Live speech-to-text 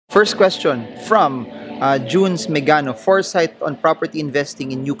First question from Junes Megano, foresight on property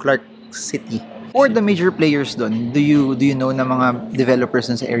investing in New Clark City. Or the major players doon, do you know na mga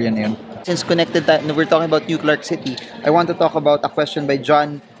developers sa area na yun? Since connected tayo, we're talking about New Clark City, I want to talk about a question by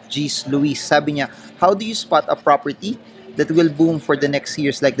John G. Luis. Sabi niya, how do you spot a property that will boom for the next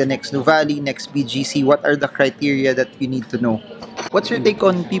years, like the next Nuvali, next BGC? What are the criteria that you need to know? What's your take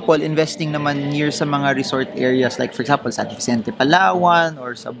on people investing naman near sa mga resort areas, like for example, San Vicente, Palawan,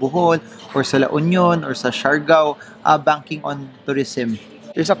 or sa Bohol, or sa La Union, or sa Siargao, banking on tourism?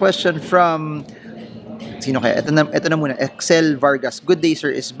 There's a question from sino kaya? Ito na muna. Excel Vargas. Good day, sir.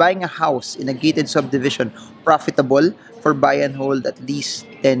 Is buying a house in a gated subdivision profitable for buy and hold at least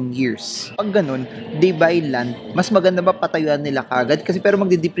 10 years? Pag ganun, they buy land, mas maganda ba patayuan nila kagad? Kasi pero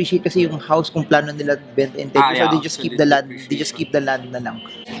magde-depreciate kasi yung house kung plano nila benta in 10 years. So they just keep the land. They just keep the land na lang.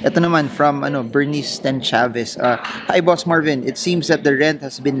 Ito naman from Bernice Ten Chavez. Hi, Boss Marvin. It seems that the rent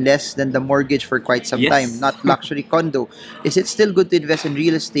has been less than the mortgage for quite some time. Not luxury condo. Is it still good to invest in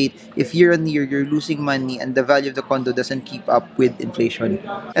real estate if year on year you're losing money and the value of the condo doesn't keep up with inflation?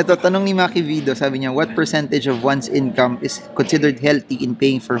 Ito, tanong ni Maki Vido. Sabi niya, what percentage of one's income is considered healthy in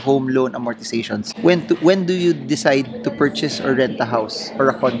paying for home loan amortizations? When do you decide to purchase or rent a house or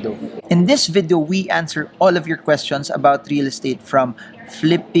a condo? In this video, we answer all of your questions about real estate, from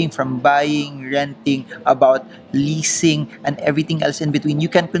flipping, from buying, renting, about leasing, and everything else in between. You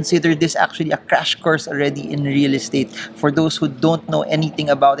can consider this actually a crash course already in real estate. For those who don't know anything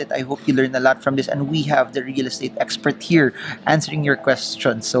about it, I hope you learn a lot from this, and we have the real estate expert here answering your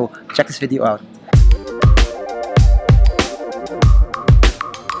questions. So check this video out.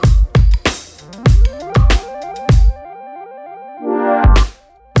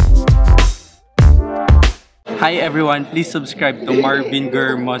 Hi everyone, please subscribe to Marvin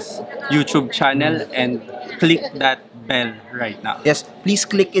Gurmo's YouTube channel and click that bell right now. Yes, please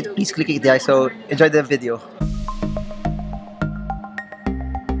click it guys. So enjoy the video.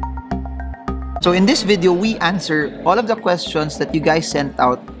 So in this video, we answer all of the questions that you guys sent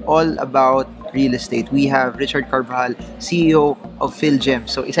out all about real estate. We have Richard Carvajal, CEO of PhilGem.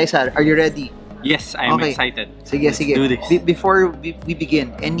 So isa-isa, are you ready? Yes, I am excited. Sige. Do this. Before we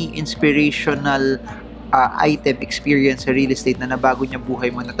begin, any inspirational item, experience sa real estate na nabago niya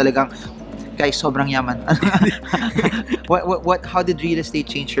buhay mo, na talagang, guys, sobrang yaman? How did real estate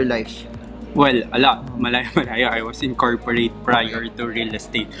change your life? Well, a lot. Malayo. I was in corporate prior to real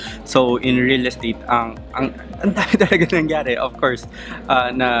estate. So, in real estate, ang dami talaga nangyari. Of course,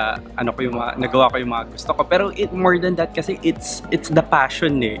 nagawa ko yung mga gusto ko. Pero more than that, kasi it's the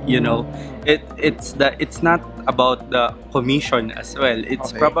passion, you know. It's not about the commission as well.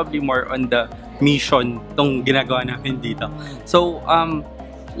 It's probably more on the mission tong ginagawa namin dito. So,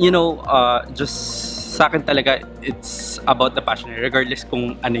 just sa akin talaga, it's about the passion, regardless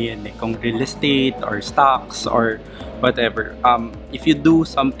kung ano yan, kung real estate or stocks or whatever. If you do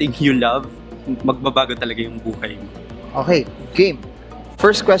something you love, magbabago talaga yung buhay mo. Okay, game.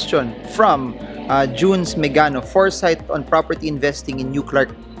 First question from Junes Megano, foresight on property investing in New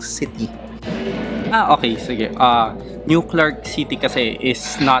Clark City. Okay, sige. New Clark City kasi is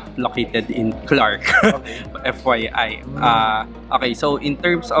not located in Clark. FYI. Okay, so in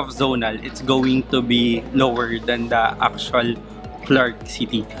terms of zonal, it's going to be lower than the actual Clark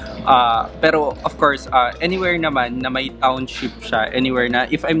City. Pero of course, anywhere naman na may township siya, anywhere na,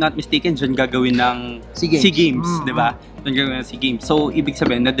 if I'm not mistaken, dyan gagawin ng SEA Games, di ba? Dyan gagawin ng SEA Games. So, ibig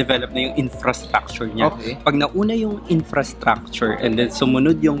sabihin, na-develop na yung infrastructure niya. Pag nauna yung infrastructure and then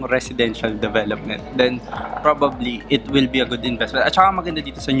sumunod yung residential development, then probably it will be a good investment. At saka maganda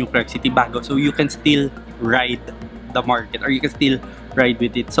dito sa New Clark City, bago. So, you can still ride the market or you can still ride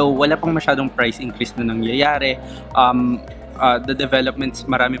with it. So, wala pang masyadong price increase na nangyayari. The developments,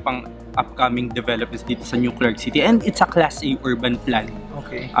 marami pang upcoming developments dito sa New Clark City, and it's a Class A urban plan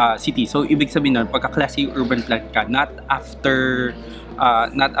city. So ibig sabihin nun, pagka Class A urban plan ka, not after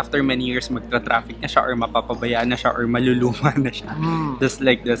many years magtra-traffic na siya or mapapabayaan na siya or maluluma na siya, just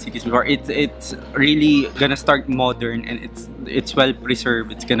like the cities before. It's really gonna start modern, and it's well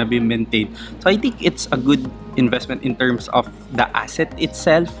preserved, it's gonna be maintained. So I think it's a good investment in terms of the asset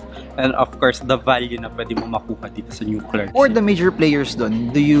itself, and of course the value na pwede mo makuha dito sa New Clark City. Or the major players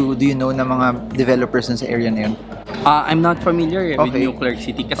doon, do you know na mga developers sa area na yun? I'm not familiar with New Clark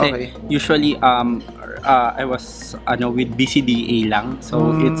City kasi usually I was with BCDA lang,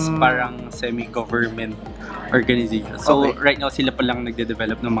 so it's parang semi-government organization. So right now sila pa lang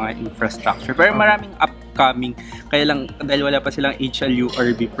nagde-develop ng mga infrastructure, pero maraming upcoming, kaya lang dahil wala pa silang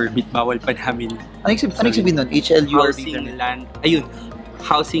HLURB permit, bawal pa namin. Ano sabihin nun? HLURB housing land, ayun,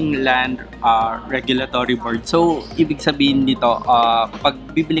 Housing Land Regulatory Board. So, ibig sabihin dito, pag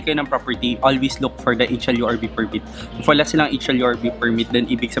bibili kayo ng property, always look for the HLURB permit. If wala silang HLURB permit, then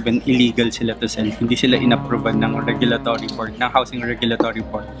ibig sabihin illegal sila to sell. Hindi sila inapproval ng regulatory board, ng Housing Regulatory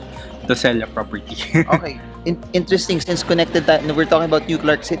Board to sell a property. Okay. Interesting. Since connected we're talking about New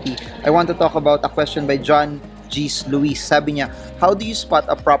Clark City, I want to talk about a question by John G's Luis. Sabi niya, how do you spot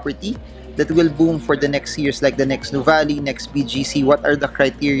a property that will boom for the next years, like the next Nuvali, next BGC? What are the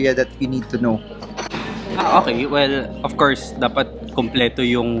criteria that you need to know? Okay, well, of course, dapat kompleto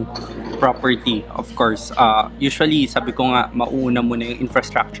yung property, of course. Usually, sabi ko nga, mauuna muna yung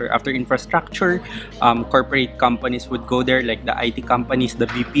infrastructure. After infrastructure, corporate companies would go there, like the IT companies, the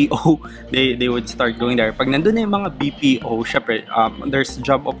BPO, they would start going there. Pag nandun na yung mga BPO, syempre, there's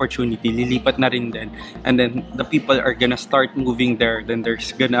job opportunity, lilipat na rin din. And then, the people are gonna start moving there. Then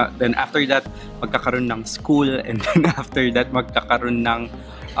after that, magkakaroon ng school, and then after that, magkakaroon ng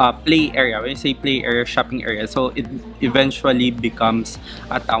play area. When you say play area, shopping area, so it eventually becomes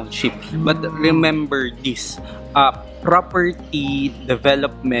a township. But remember this, property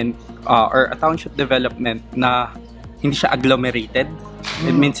development or a township development na hindi siya agglomerated,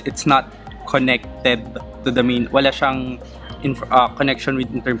 it means it's not connected to the main, wala siyang connection with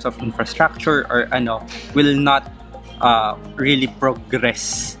in terms of infrastructure or will not really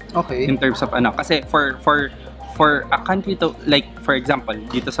progress in terms of kasi for a country to, like for example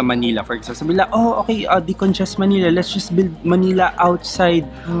dito sa Manila, for example, sabi nila, okay, decongest Manila, let's just build Manila outside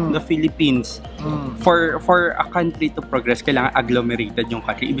the Philippines. For a country to progress, kailangan agglomerated yung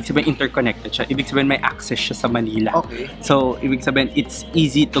country. Ibig sabihin interconnected siya, ibig sabihin may access siya sa Manila. So ibig sabihin it's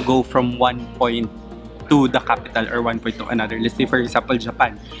easy to go from one point to the capital or one point to another. Let's say for example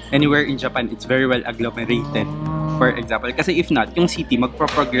Japan, anywhere in Japan it's very well agglomerated, for example. Kasi if not, yung city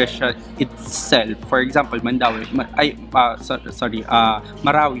magpo-progress siya itself. For example, Mandawi,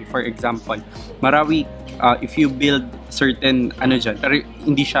 Marawi, for example. Marawi, if you build certain dyan, pero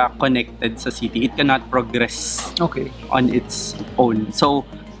hindi siya connected sa city, it cannot progress on its own. So,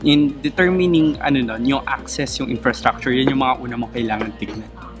 in determining yung access, yung infrastructure, yan yung mga una mong kailangan tignan.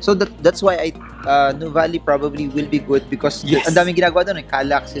 So that's why New Valley probably will be good because ang daming ginagawa doon,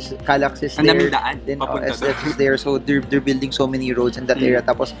 Calax is there, then SF is there, so they're building so many roads in that area.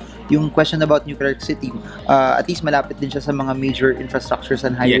 Tapos yung question about New Clark City, at least malapit din siya sa mga major infrastructures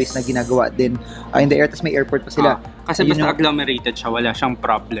and highways na ginagawa din in the area. Tapos may airport pa sila. Kasi basta agglomerated siya, wala siyang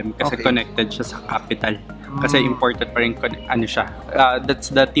problem kasi connected siya sa capital. Kasi important pa rin siya.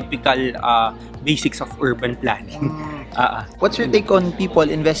 That's the typical basics of urban planning. What's your take on people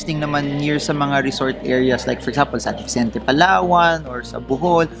investing naman near sa mga resort areas, like for example San Vicente, Palawan, or sa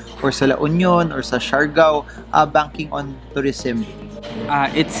Bohol, or sa La Union, or sa Siargao, banking on tourism?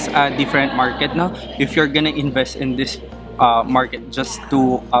 It's a different market now. If you're gonna invest in this market just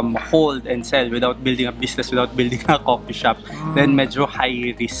to hold and sell without building a business, without building a coffee shop, then medyo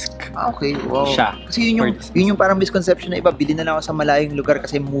high risk siya. Kasi yun yung parang misconception na iba, bilhin na lang ako sa malayong lugar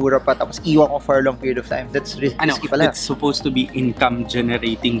kasi mura pa, tapos iwan ko for a long period of time. That's risky pala. It's supposed to be income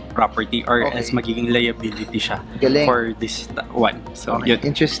generating property or else magiging liability siya for this one. So, yun.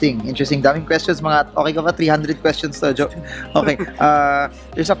 Interesting. Daming questions mga, okay ka ba? 300 questions to, Joe. Okay.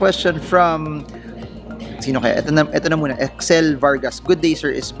 There's a question from sino kaya? Ito na muna. Excel Vargas. Good day,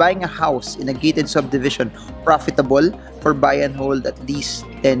 sir. Is buying a house in a gated subdivision profitable for buy and hold at least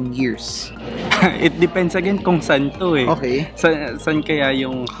 10 years? It depends again kung saan to eh. Okay. Saan kaya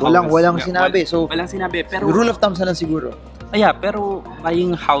yung house? Walang sinabi. So, walang sinabi. Pero rule of thumb na lang siguro. Pero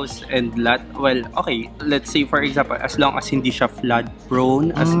buying house and lot, well, okay, let's say for example, as long as hindi siya flood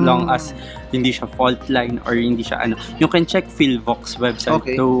prone, as long as hindi siya fault line or hindi siya you can check Philvox website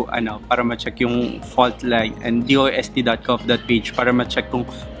to para ma-check yung fault line, and dost.gov.ph para ma-check kung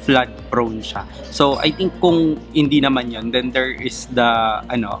flood prone siya. So I think kung hindi naman yun, then there is the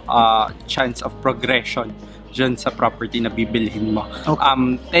chance of progression dyan sa property na bibilhin mo.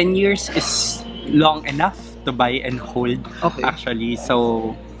 10 years is long enough to buy and hold actually.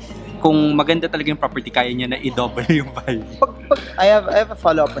 So kung maganda talaga yung property, kaya niya na i-double yung value. I have a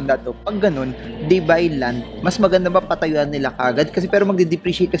follow-up on that though. Pag ganun, they buy land, mas maganda ba patayuan nila kagad? Kasi pero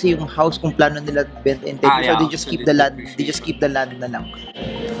magde-depreciate kasi yung house kung plano nila benta in 10 years. So they just keep the land, na lang.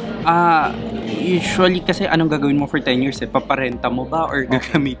 Usually kasi anong gagawin mo for 10 years paparenta mo ba or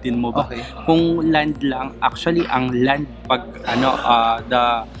gagamitin mo ba? Kung land lang, actually ang land pag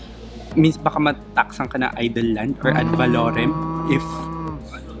means baka mataksan ka na idle land or ad valorem if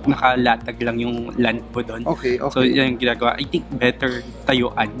nakalatag lang yung land mo doon. So yan yung ginagawa. I think better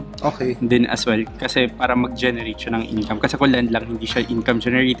tayuan din as well kasi para mag-generate siya ng income. Kasi kung land lang, hindi siya income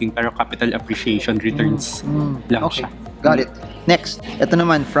generating pero capital appreciation returns lang siya. Got it. Next, ito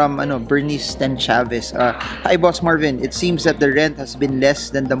naman from Bernice Ten Chavez. Hi Boss Marvin, it seems that the rent has been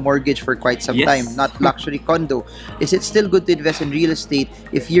less than the mortgage for quite some Yes. time, not luxury condo. Is it still good to invest in real estate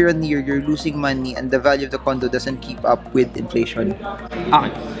if year on year you're losing money and the value of the condo doesn't keep up with inflation?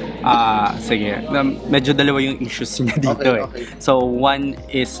 Okay. Sige. Medyo dalawa yung issues niya dito Okay. So, one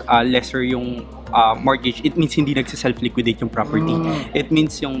is lesser yung mortgage. It means hindi nagsiself-liquidate yung property. It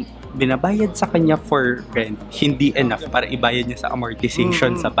means yung binabayad sa kanya for rent, hindi enough para ibayad niya sa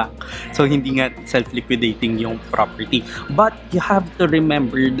amortization sa bank. So, hindi nga self-liquidating yung property. But, you have to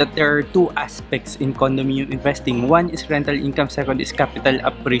remember that there are two aspects in condominium investing. One is rental income, second is capital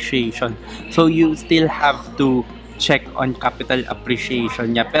appreciation. So, you still have to check on capital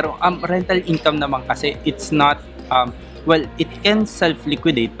appreciation niya. Pero, rental income naman kasi, it's not, well, it can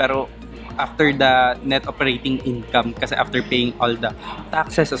self-liquidate, pero after the net operating income, kasi after paying all the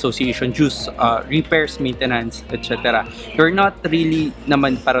taxes, association dues, repairs, maintenance, etc., you're not really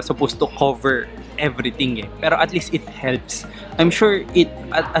naman para supposed to cover everything pero at least it helps. I'm sure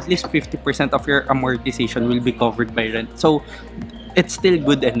at least 50% of your amortization will be covered by rent. So it's still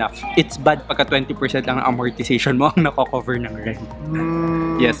good enough. It's bad pagka 20% lang ang amortization mo ang nako-cover ng rent.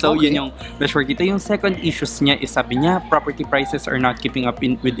 Yeah, so okay. yun yung measure kita. Yung second issues niya is sabi niya, property prices are not keeping up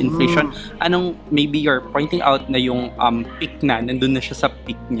with inflation. Anong maybe you're pointing out na yung peak na, nandun na siya sa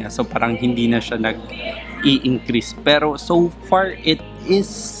peak niya. So parang hindi na siya nag-i-increase. Pero so far it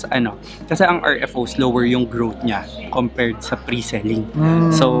is kasi ang RFO slower yung growth niya compared sa pre-selling.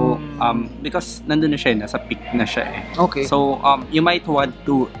 So because nandun na siya, nasa peak na siya Okay. So you might want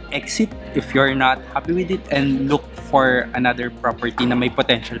to exit if you're not happy with it and look for another property na may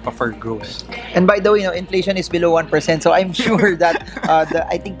potential pa for growth. And by the way, inflation is below 1%. So I'm sure that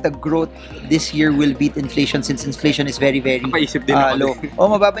I think the growth this year will beat inflation since inflation is very, very Napaisip din ako. low.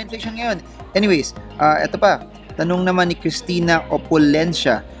 Mababa inflation ngayon. Anyways, ito pa. Tanong naman ni Christina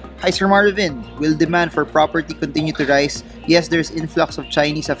Opulencia. Hi Sir Marvin, will demand for property continue to rise? Yes, there's influx of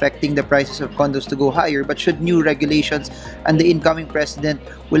Chinese affecting the prices of condos to go higher, but should new regulations and the incoming president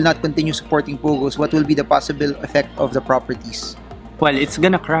will not continue supporting POGOs, what will be the possible effect of the properties? Well, it's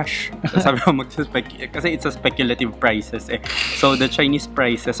gonna crash. Sabi mo kasi it's a speculative prices So the Chinese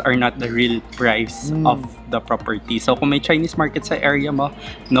prices are not the real price of the property. So kung may Chinese market sa area mo,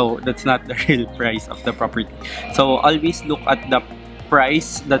 no, that's not the real price of the property. So always look at the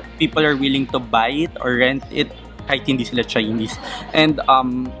price that people are willing to buy it or rent it kahit hindi sila Chinese. And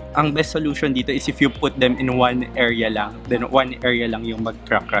ang best solution dito is if you put them in one area lang, then one area lang yung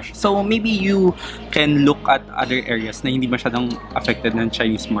mag-crash. So maybe you can look at other areas na hindi masyadong affected ng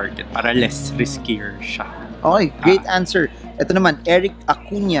Chinese market para less riskier siya. Okay, great answer. Ito naman, Eric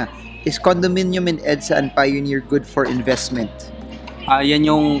Acuña, is condominium in EDSA and Pioneer good for investment? Yan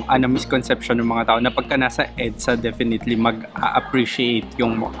yung misconception ng mga tao na pagka nasa EDSA definitely mag-appreciate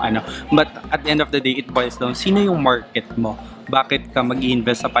yung but at the end of the day it boils down sino yung market mo, bakit ka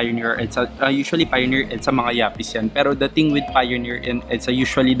mag-i-invest sa Pioneer or EDSA. Usually Pioneer EDSA mga yapis yan, pero the thing with Pioneer and EDSA,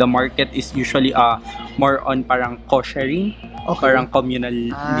 usually the market is usually more on parang co-sharing, parang communal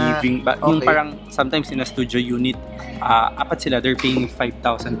living, yung parang sometimes in a studio unit apat sila, they're paying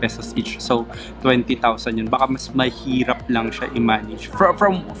 5,000 pesos each, so 20,000 yun, baka mas mahirap lang siya i-manage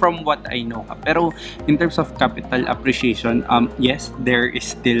from what I know. Pero in terms of capital appreciation, yes, there is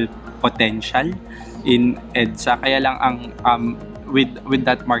still potential in EDSA, kaya lang ang with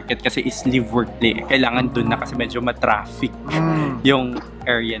that market kasi is live work play, kailangan dun na kasi medyo ma-traffic yung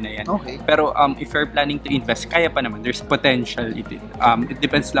area na yan. Okay. Pero if you're planning to invest, kaya pa naman, there's potential. It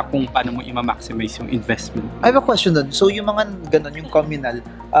depends lang kung paano mo i-maximize yung investment. I have a question dun. So yung mga ganun, yung communal,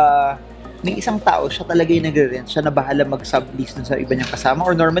 may isang tao, siya talaga yung nagre-rent, siya na bahala mag-sublease dun sa iba niyang kasama,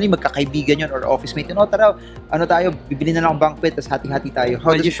 or normally magkakaibigan yun or office mate yun, tara, tayo, bibili na lang ang banquet, tapos hati-hati tayo.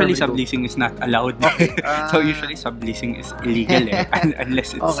 How Well, does it usually normally go? subleasing is not allowed. Okay. So usually subleasing is illegal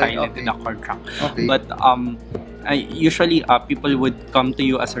unless it's silent in a contract. Okay. But usually people would come to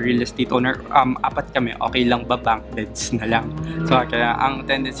you as a real estate owner, apat kami, okay lang ba bank beds na lang. So kaya ang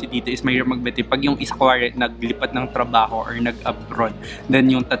tendency dito is mahirap magbeti pag yung isa kuwari naglipat ng trabaho or nag-abroad, then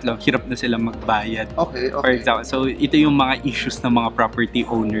yung tatlo hirap na sila magbayad. Okay. For example, so ito yung mga issues ng mga property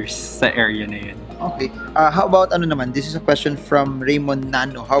owners sa area na yun. Okay. How about naman? This is a question from Raymond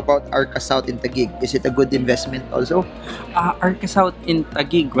Nano. How about Arca South in Taguig? Is it a good investment also? Arca South in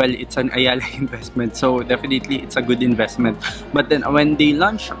Taguig, well, it's an Ayala investment, so definitely it's a good investment. But then when they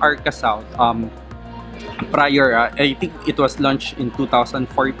launched Arca South, prior, I think it was launched in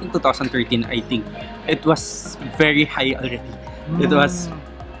 2014, 2013, I think. It was very high already. It was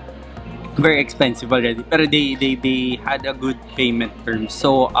very expensive already. Pero they had a good payment term.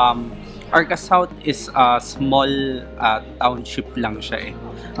 So, Arca South is a small township lang siya eh.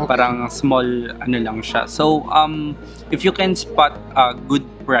 Okay. Parang small ano lang siya. So if you can spot good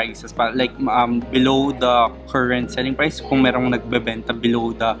prices like below the current selling price, kung merong nagbebenta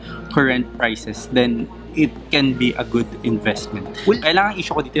below the current prices, then it can be a good investment. Kailangan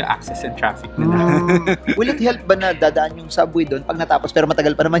issue ko dito yung access and traffic nila. Will it help ba na dadaan yung subway doon pag natapos pero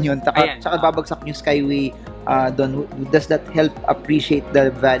matagal pa naman yun, tsaka babagsak yung skyway doon? Does that help appreciate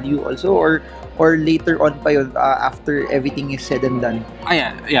the value also, or later on pa yun after everything is said and done?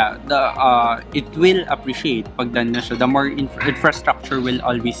 It will appreciate pag done na siya. The more infrastructure will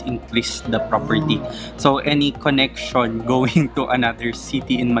always increase the property. So any connection going to another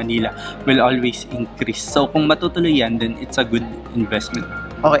city in Manila will always increase. So kung matutuloy yan, then it's a good investment.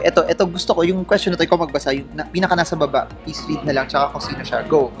 Okay, ito gusto ko yung question na to, ikaw magbasa yung pinaka nasa baba. Please read na lang tsaka kung sino siya.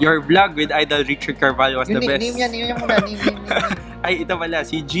 Go. Your vlog with Idol Richard Carvalho was the best. Name yan muna. Name. Ay, ito pala,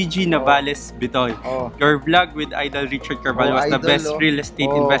 si Gigi Navales Bitoy. Oh. Your vlog with Idol Richard Carvalho was the best real estate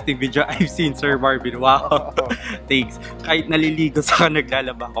investing video I've seen, Sir Marvin. Wow. Thanks. Kahit naliligo sa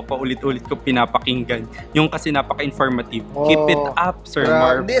naglalaba ko, paulit-ulit ko pinapakinggan. Yung kasi napaka-informative. Keep it up, Sir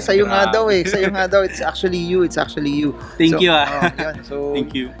Marvin. Hindi, sa'yo nga daw eh. Sa'yo nga daw. It's actually you. Thank you. So,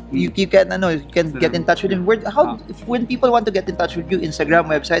 thank you. You can get in touch with him. When people want to get in touch with you, Instagram,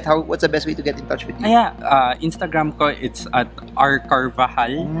 website, what's the best way to get in touch with you? Instagram ko, it's at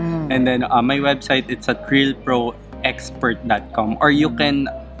rcarvajal. And then my website, it's at realproexpert.com. Or you can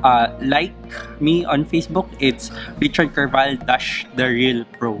like me on Facebook, it's Richard Carval The Real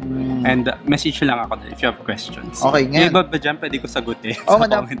Pro. And message lang ako if you have questions. Okay, ngayon. Yung iba ba dyan, pwede ko sagutin.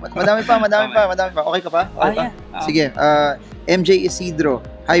 Madami pa. Okay ka pa? Sige, MJ Isidro.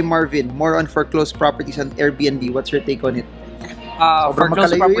 Hi Marvin, more on foreclosed properties on Airbnb. What's your take on it?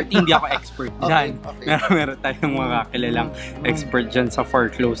 Foreclosed property, hindi ako expert dyan. Okay. Meron tayong mga kilalang expert dyan sa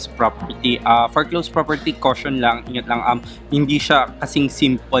foreclosed property. Foreclosed property, caution lang, ingat lang, hindi siya kasing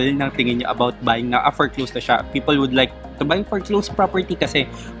simple ng tingin niyo about buying na foreclosed na siya. People would like to buy foreclosed property kasi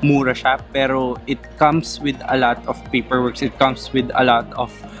mura siya, pero it comes with a lot of paperwork, it comes with a lot of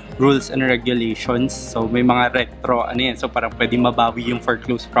rules and regulations. So may mga retro so parang pwede mabawi yung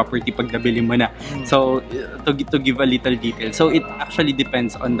foreclosed property pag nabili mo na. So to give a little detail, so it actually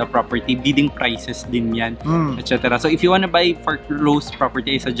depends on the property, bidding prices din yan, etc. So if you wanna buy foreclosed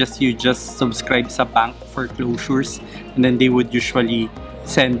property, I suggest you just subscribe sa bank foreclosures, and then they would usually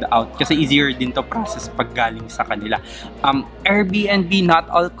send out kasi easier din to process pag galing sa kanila. Airbnb, not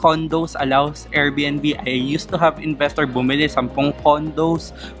all condos allows Airbnb. I used to have investor bumili 10 condos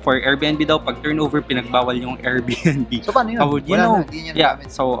for Airbnb daw, pag turnover pinagbawal yung Airbnb. So paano yun?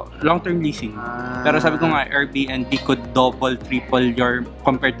 So long-term leasing. Pero sabi ko nga, Airbnb could double, triple your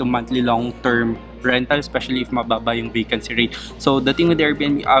compared to monthly long-term rental, especially if mababa yung vacancy rate. So the thing with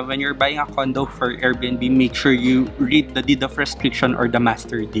Airbnb, when you're buying a condo for Airbnb, make sure you read the deed of restriction or the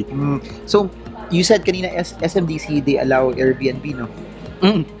master deed. So you said kanina SMDC, they allow Airbnb, no?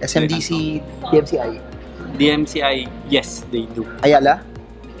 SMDC, DMCI, yes, they do. Ayala?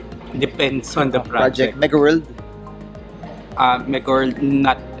 Depends on the project. Megaworld? Megaworld,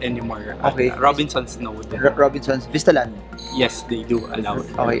 not anymore. Okay. Robinson's, no. Robinson's, Vistaland? Yes, they do allow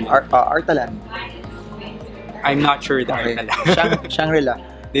it. Okay. Artaland? I'm not sure the Artaland. Shangri-La?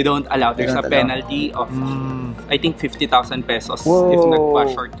 They don't allow. There's a penalty of I think 50,000 pesos Whoa. if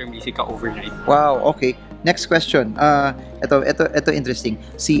nagpa short-term lease ka overnight. Wow, okay. Next question. Ito interesting.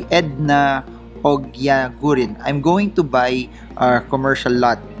 Si Edna Ogyagurin. I'm going to buy a commercial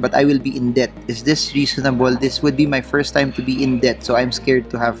lot, but I will be in debt. Is this reasonable? This would be my first time to be in debt, so I'm scared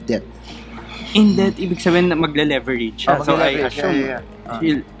to have debt. In debt, ibig sabihin na magle-leverage siya. So I assume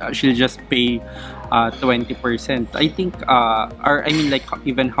she'll just pay 20%. I think, or I mean like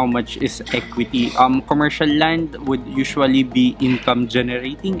even how much is equity. Commercial land would usually be income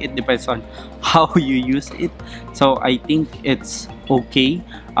generating. It depends on how you use it. So I think it's okay.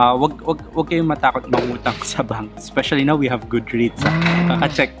 Wag kayong matakot mangutang sa bank. Especially now we have good rates.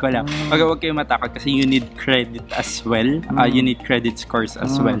 Kaka-check ko lang. Wag kayong matakot kasi you need credit as well. You need credit scores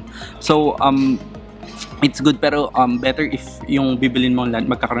as well. So it's good, pero better if yung bibilin mong land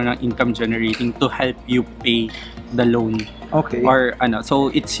magkakaroon ng income generating to help you pay the loan. Okay. Or so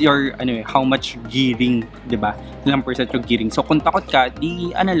it's your how much gearing, 'di ba? Ilang percent yung gearing. So kung takot ka,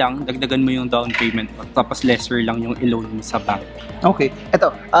 di lang dagdagan mo yung down payment tapos lesser lang yung i-loan mo sa bank. Okay. Ito,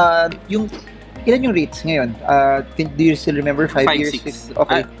 ilan yung rates ngayon? Do you still remember 5 years? 6.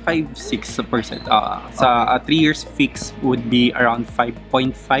 Okay. 5-6%. Sa 3 years fixed would be around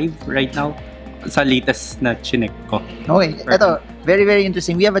 5.5 right now. Sa latest na chinek ko. Okay, ito, very very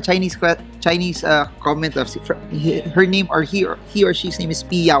interesting. We have a Chinese comment of her name, or he or she's name is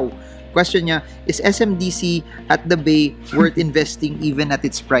Piao. question niya, is SMDC at the Bay worth investing even at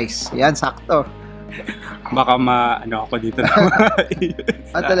its price? Yan, sakto. Baka ano ako dito na.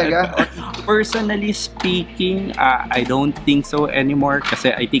 Talaga? Personally speaking, I don't think so anymore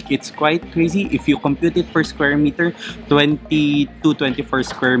kasi I think it's quite crazy. If you compute it per square meter, 20 to 24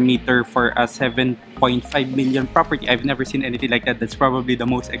 square meter for a 7.5 million property. I've never seen anything like that. That's probably the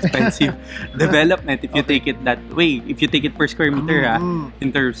most expensive development if you take it that way. If you take it per square meter,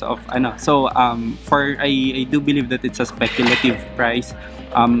 in terms of ano. So I do believe that it's a speculative price.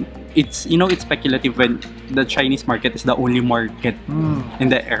 It's it's speculative when the Chinese market is the only market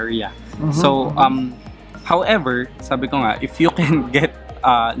in the area. So however, sabi ko nga, if you can get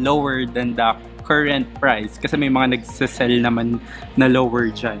lower than the current price, kasi may mga nagsisell naman na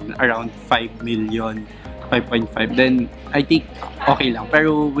lower dyan, around 5 million, 5.5, then I think okay lang.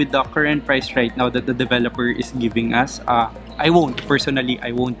 Pero with the current price right now that the developer is giving us, I won't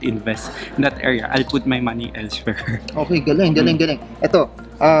invest in that area. I'll put my money elsewhere. Okay, galing. Ito,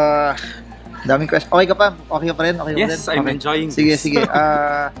 daming question. Okay ka pa? Okay ka pa rin? Yes, I'm enjoying Sige. this.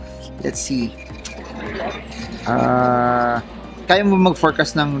 Let's see. Kaya mo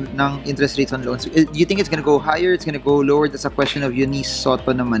mag-forecast ng interest rates on loans? Do you think it's gonna go higher? It's gonna go lower? That's a question of Eunice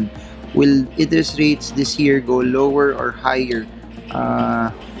Soto naman. Will interest rates this year go lower or higher?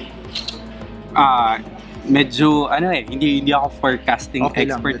 Medyo hindi ako forecasting Okay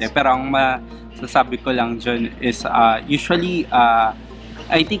expert lang, pero ang masasabi ko lang dyan is usually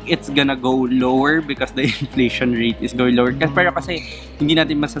I think it's gonna go lower because the inflation rate is going lower. Pero kasi hindi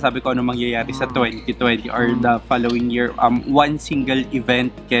natin masasabi kung ano mangyayari sa 2020 or the following year. One single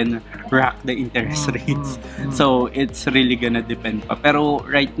event can rock the interest rates. So it's really gonna depend pa. Pero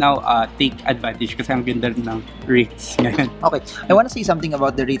right now, take advantage kasi ang ganda ng rates ngayon. Okay, I want to say something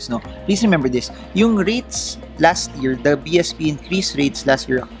about the rates, no? Please remember this. Yung rates last year, the BSP increased rates last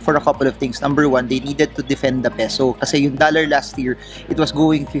year for a couple of things. Number one, they needed to defend the peso. Kasi yung dollar last year, it was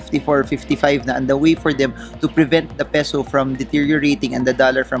going 54, 55 na. And the way for them to prevent the peso from deteriorating and the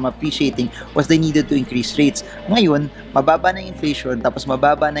dollar from appreciating was they needed to increase rates. Ngayon, mababa na inflation, tapos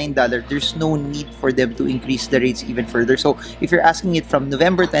mababa na yung dollar, there's no need for them to increase the rates even further. So, if you're asking it from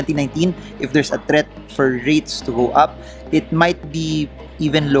November 2019, if there's a threat for rates to go up, it might be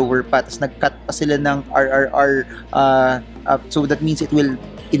even lower pa. Tapos nag-cut pa sila ng RRR, so that means it will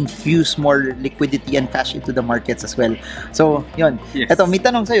infuse more liquidity and cash into the markets as well. So, yun. Yes. Eto, may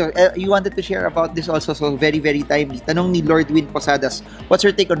tanong sa'yo. You wanted to share about this also, so very, very timely. Tanong ni Lord Win Posadas, what's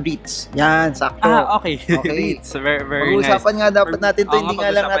your take on REITs? Yan, sakto. Okay. REITs, very, very nice. Pag-uusapan nga dapat natin to, hindi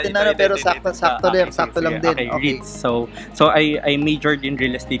nga lang natin pero sakto lang din. Okay, REITs. So I majored in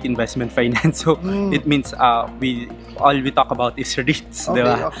real estate investment finance. So it means we talk about is REITs, okay,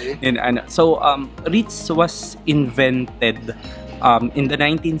 diba? Okay. So REITs was invented in the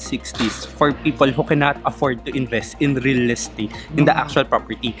 1960s for people who cannot afford to invest in real estate, in the actual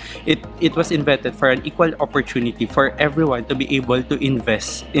property. It was invented for an equal opportunity for everyone to be able to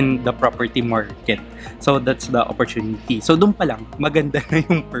invest in the property market. So that's the opportunity. So doon pa lang, maganda na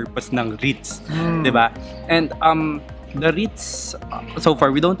yung purpose ng REITs, diba? And the REITs, so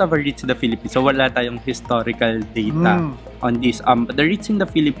far, we don't have a REITs in the Philippines, so wala tayong historical data on this. But the REITs in the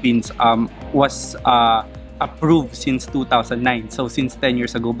Philippines was approved since 2009, so since 10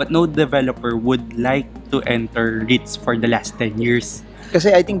 years ago, but no developer would like to enter REITs for the last 10 years.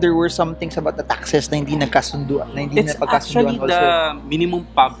 Kasi I think there were some things about the taxes na hindi nagkasunduan, na hindi It's napagkasunduan actually also. the minimum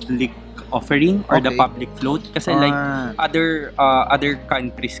public offering or the public float kasi like other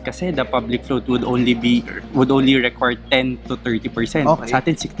countries kasi the public float would only require 10 to 30%. Okay. Sa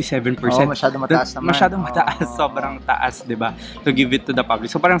atin 67%. Masyadong mataas naman. Masyadong mataas, sobrang taas, 'di ba? To give it to the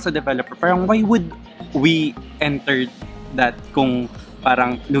public. So parang sa developer, parang why would we enter that kung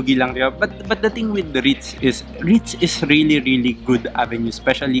parang lugi lang, diba? But the thing with the REITs is really good avenue,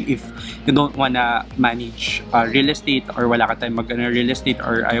 especially if you don't wanna manage real estate or wala ka tayong mag real estate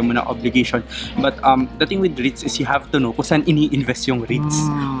or ayaw mo na obligation. But the thing with REITs is you have to know kung saan ini-invest yung REITs.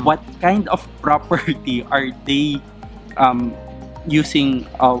 What kind of property are they using,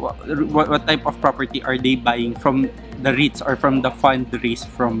 what type of property are they buying from the REITs or from the fund raised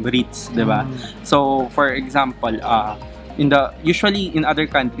from REITs, diba? So for example, usually in other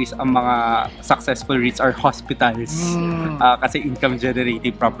countries, ang mga successful REITs are hospitals kasi income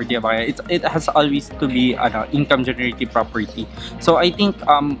generating property. It has always to be income generating property. So I think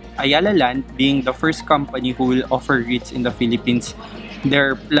Ayala Land, being the first company who will offer REITs in the Philippines,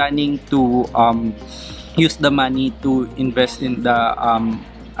 they're planning to use the money to invest in the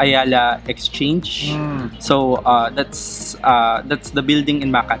Ayala Exchange. So that's the building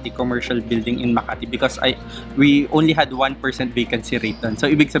in Makati, commercial building in Makati, because we only had 1% vacancy rate doon. So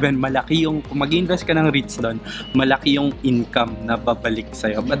ibig sabihin malaki yung kung mag-invest ka ng REITs doon, malaki yung income na babalik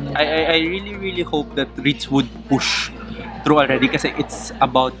sa'yo. But I really hope that REITs would push through already kasi it's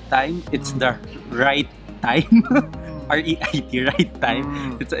about time. It's the right time. REIT, right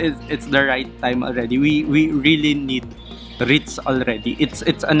time. It's the right time already. We really need REITs already. It's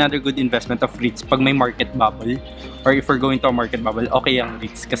another good investment of REITs pag may market bubble, or if we're going to a market bubble, okay ang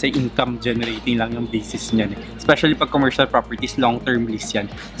REITs kasi income generating lang yung basis niyan. Especially pag commercial properties, long-term lease yan.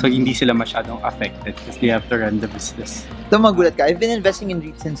 So hindi sila masyadong affected because they have to run the business. So magulat ka. I've been investing in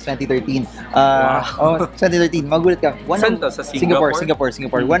REITs since 2013. 2013. Magulat ka. Saan to? Sa Singapore?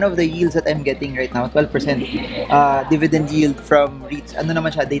 Singapore. One of the yields that I'm getting right now, 12% dividend yield from REITs. Ano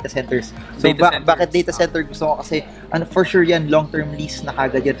naman siya? Data centers. So bakit data center? Gusto ko kasi for sure yan, long-term lease na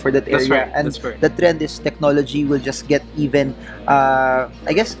kagad yan for that area. And the trend is technology will just get even,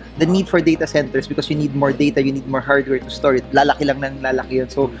 I guess, the need for data centers because you need more data, you need more hardware to store it. Lalaki lang ng lalaki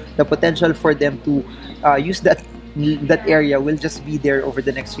yun. So the potential for them to use that area will just be there over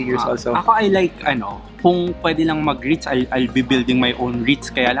the next few years also. Ako I like kung pwede lang mag-REITs, I'll be building my own REITs,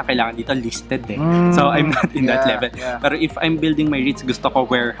 kaya lang kailangan dito listed eh. So I'm not in that level. Pero if I'm building my REITs, gusto ko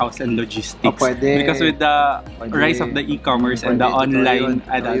warehouse and logistics. Because with the rise of the e-commerce and the online,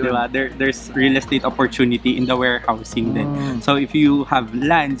 diba, there's real estate opportunity in the warehousing din. So if you have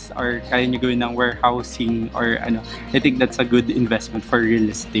lands or kaya nyo gawin ng warehousing or I think that's a good investment for real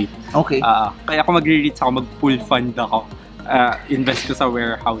estate. Okay. Kaya ako mag-REITs ako, mag-pool fund ako. Invest ko sa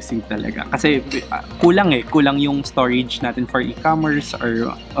warehousing talaga kasi kulang yung storage natin for e-commerce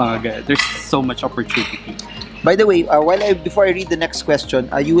or there's so much opportunity. By the way, before I read the next question,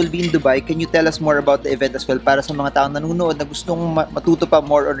 you will be in Dubai. Can you tell us more about the event as well para sa mga taong nanonood na gustong matuto pa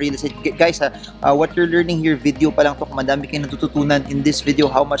more on real estate? Guys, what you're learning here, video pa lang to, madami kayong natututunan in this video.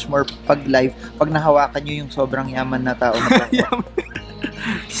 How much more pag live, pag nahawakan nyo yung sobrang yaman na tao na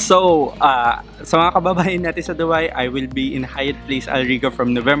So, sa mga kababayan natin sa Dubai, I will be in Hyatt Place Alriga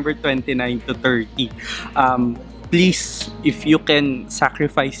from November 29 to 30. Please, if you can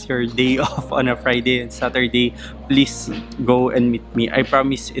sacrifice your day off on a Friday and Saturday, please go and meet me. I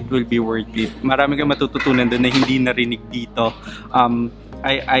promise it will be worth it. Marami kang matututunan doon na hindi narinig dito.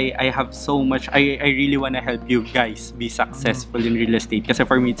 I have so much. I really want to help you guys be successful in real estate kasi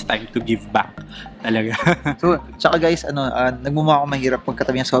for me it's time to give back talaga. So, tsaka guys, nagmumukha ako mahirap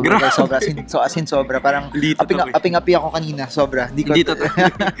pagkatabi ng sobra. Guys, sobra. As in sobra. Parang aping-api ako kanina. Sobra. Dito.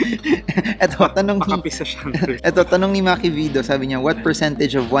 Eto, tanong ni Maki Vido. Sabi niya, what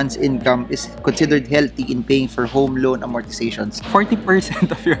percentage of one's income is considered healthy in paying for home loan amortizations?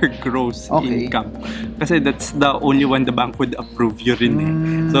 40% of your gross income. Kasi that's the only one the bank would approve you rin eh.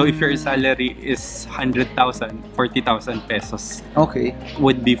 So if your salary is 100,000, 40,000 pesos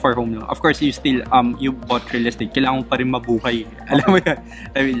would be for home loan. Of course, you still you bought real estate, kailangan mo pa rin mabuhay. Alam mo yan?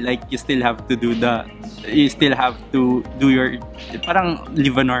 I mean, like you still have to do your parang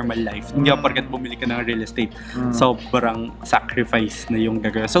live a normal life. Hindi ka porket bumili ka ng real estate. So parang sacrifice na yung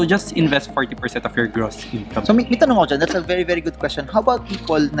gagawin. So just invest 40% of your gross income. So may tanong ako dyan. That's a very, very good question. How about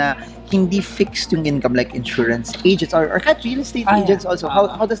people na hindi fixed yung income like insurance agents or kahit real estate agents also?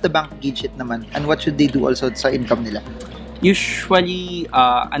 How does the bank gauge it naman? And what should they do also sa income nila? Usually,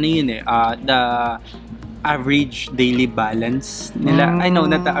 the average daily balance nila. I know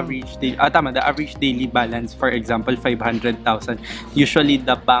not the average daily. The average daily balance, for example, 500,000. Usually,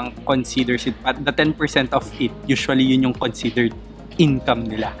 the bank considers it at the 10% of it. Usually, yun yung considered income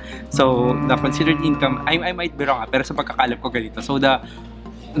nila. So, the considered income, I might be wrong, pero sa pagkakalap ko ganito. So, the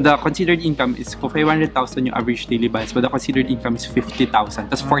considered income is kung 500,000 yung average daily balance, but the considered income is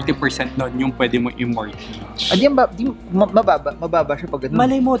 50,000. Tapos 40% nun yung pwede mo i-mortgage. Mababa siya pag ganun.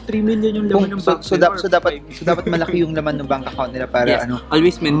 Malay mo, 3 million yung laman ng bank. So dapat malaki yung laman ng bank account nila para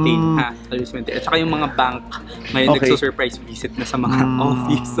always maintain. Always maintain. At saka yung mga bank, may nagso-surprise visit na sa mga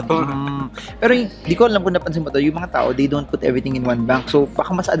office. Pero di ko alam kung napansin mo to, yung mga tao, they don't put everything in one bank. So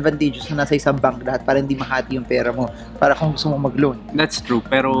baka mas advantageous na nasa isang bank lahat para hindi mahati yung pera mo. Para kung gusto mo mag-loan. That's true.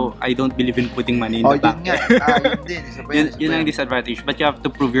 Pero I don't believe in putting money in the bank. Yun ang disadvantage. But you have to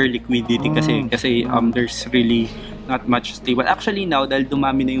prove your liquidity kasi there's really not much stable. Actually now, dahil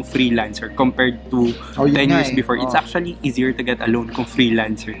dumami na yung freelancer compared to 10 years before, it's actually easier to get a loan kung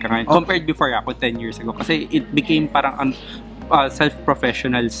freelancer ka ngayon. Compared before ako 10 years ago. Kasi it became parang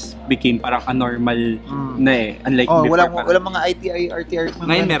self-professionals became parang a-normal na eh. Unlike before. Walang mga ITI, RTR.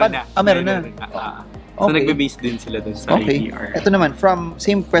 Ngayon meron na. Meron na. So, Okay. nagbe-base din sila dun sa Okay. APR. Ito naman, from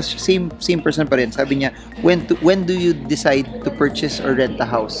same question, same person pa rin. Sabi niya, when do you decide to purchase or rent a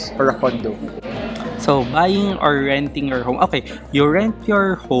house or a condo? So, buying or renting your home. Okay, you rent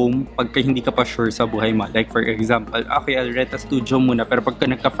your home pagka hindi ka pa sure sa buhay mo. Like, for example, okay, I'll rent a studio muna, pero pagka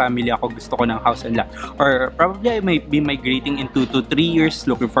nagka-family ako, gusto ko ng house and lot. Or probably I might be migrating in 2 to 3 years,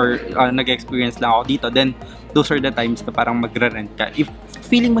 looking for, nag-experience lang ako dito. Then, those are the times na parang magre-rent ka. If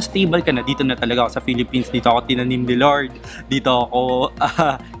feeling mo stable ka na, dito na talaga ako sa Philippines, dito ako tinanim ni Lord, dito ako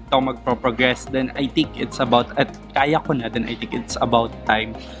magpo-progress, then I think it's about, at kaya ko na, then I think it's about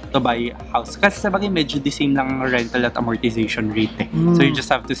time to buy a house. Kasi sa bagay, medyo the same lang ang rental at amortization rate eh. So you just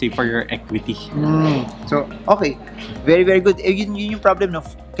have to save for your equity. So, okay. Very, very good. Yun yung problem, no?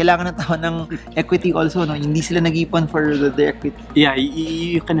 Kailangan ng tao ng equity also, no? Hindi sila nag-ipon for the equity. Yeah,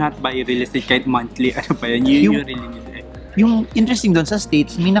 you cannot buy real estate kahit monthly. Ano pa yan? You really need equity. Yung interesting doon sa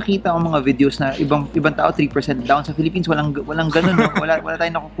States, may nakita akong mga videos na ibang tao 3% down. Sa Philippines, walang ganun, no? Wala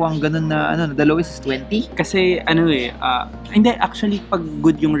tayong nakukuha ang ganun na, the lowest is 20. Kasi, hindi, actually, pag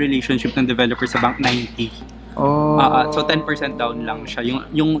good yung relationship ng developer sa bank, 90. Oh. So 10% down lang siya.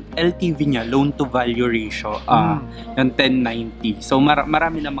 Yung LTV niya, loan to value ratio, yung 1090. So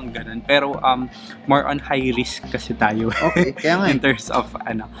marami namang ganun. Pero more on high risk kasi tayo. Okay, kaya nga. In terms of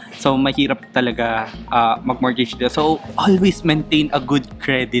So mahirap talaga mag-mortgage dito. So always maintain a good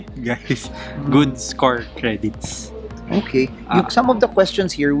credit, guys. Good score credits. Okay. Some of the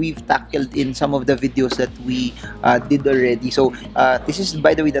questions here, we've tackled in some of the videos that we did already. So, this is,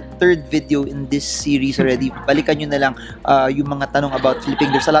 by the way, the third video in this series already. Balikan nyo na lang yung mga tanong about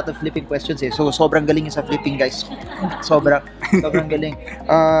flipping. There's a lot of flipping questions eh. So, sobrang galing yung sa flipping, guys. Sobrang galing.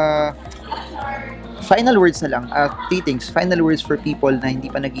 Final words na lang. 3 things. Final words for people na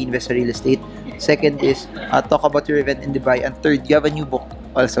hindi pa nag-invest sa real estate. Second is, talk about your event in Dubai. And third, you have a new book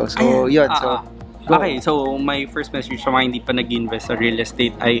also. So, yun. So, go. Okay, so my first message sa mga hindi pa nag-invest sa real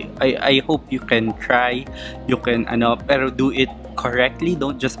estate, I hope you can try, you can pero do it correctly.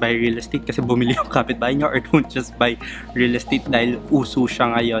 Don't just buy real estate kasi bumili yung kapitbahay nyo, or don't just buy real estate dahil uso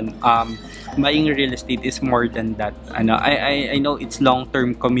siya ngayon. Buying real estate is more than that. I know it's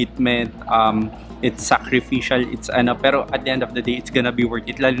long-term commitment, it's sacrificial, it's pero at the end of the day, it's gonna be worth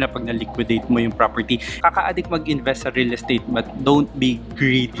it, lalo na pag na-liquidate mo yung property. Kaka-addict mag-invest sa real estate, but don't be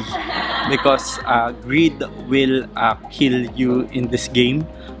greedy, because greed will kill you in this game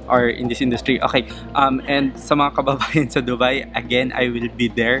or in this industry. Okay, and sa mga kababayan sa Dubai, again, I will be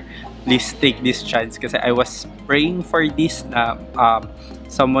there. Please take this chance kasi I was praying for this na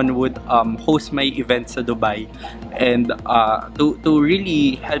someone would host my event sa Dubai, and to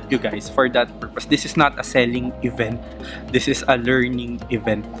really help you guys for that purpose. This is not a selling event. This is a learning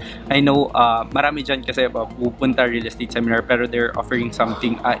event. I know marami dyan kasi pupunta real estate seminar pero they're offering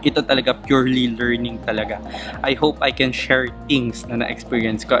something. Ito talaga purely learning talaga. I hope I can share things na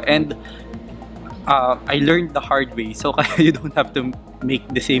na-experience ko, and I learned the hard way, so you don't have to make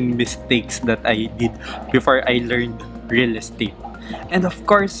the same mistakes that I did before I learned real estate. And of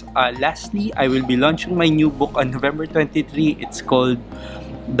course, lastly, I will be launching my new book on November 23. It's called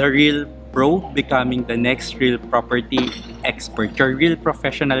The Real Pro, Becoming the Next Real Property Expert, your real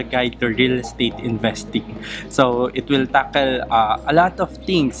professional guide to real estate investing. So it will tackle a lot of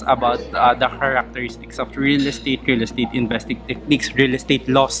things about the characteristics of real estate investing techniques, real estate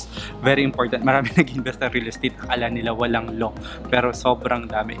laws. Very important. Marami nag-invest sa real estate, akala nila walang law, pero sobrang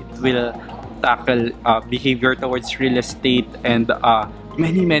dami. It will tackle behavior towards real estate and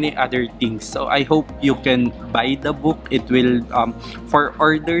many other things. So I hope you can buy the book. It will for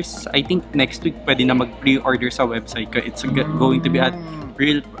orders, I think next week pwede na mag-pre-order sa website ko. It's going to be at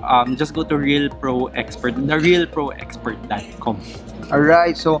real just go to therealproexpert.com.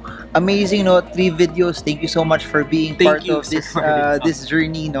 Alright, so amazing, no? 3 videos. Thank you so much for being part of this this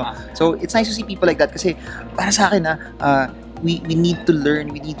journey, no? So it's nice to see people like that kasi para sa akin we need to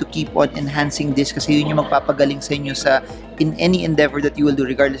learn, we need to keep on enhancing this kasi yun yung magpapagaling sa inyo sa in any endeavor that you will do,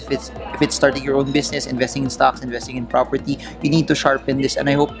 regardless if it's starting your own business, investing in stocks, investing in property. You need to sharpen this, and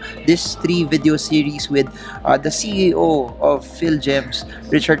I hope this 3 video series with the CEO of Phil Gems,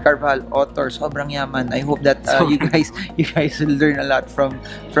 Richard Carvajal, author, sobrang yaman. I hope that you guys will learn a lot from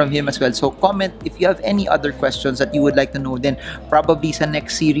him as well. So comment if you have any other questions that you would like to know. Then probably sa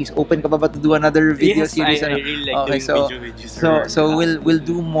next series, open ka ba to do another video series? I really like doing video videos. So we'll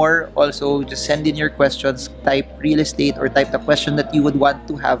do more. Also, just send in your questions. Type real estate or type the question that you would want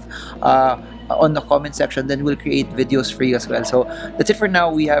to have on the comment section. Then we'll create videos for you as well. So that's it for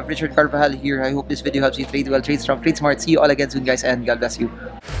now. We have Richard Carvajal here. I hope this video helps you trade well, trade strong, trade smart. See you all again soon, guys, and God bless you.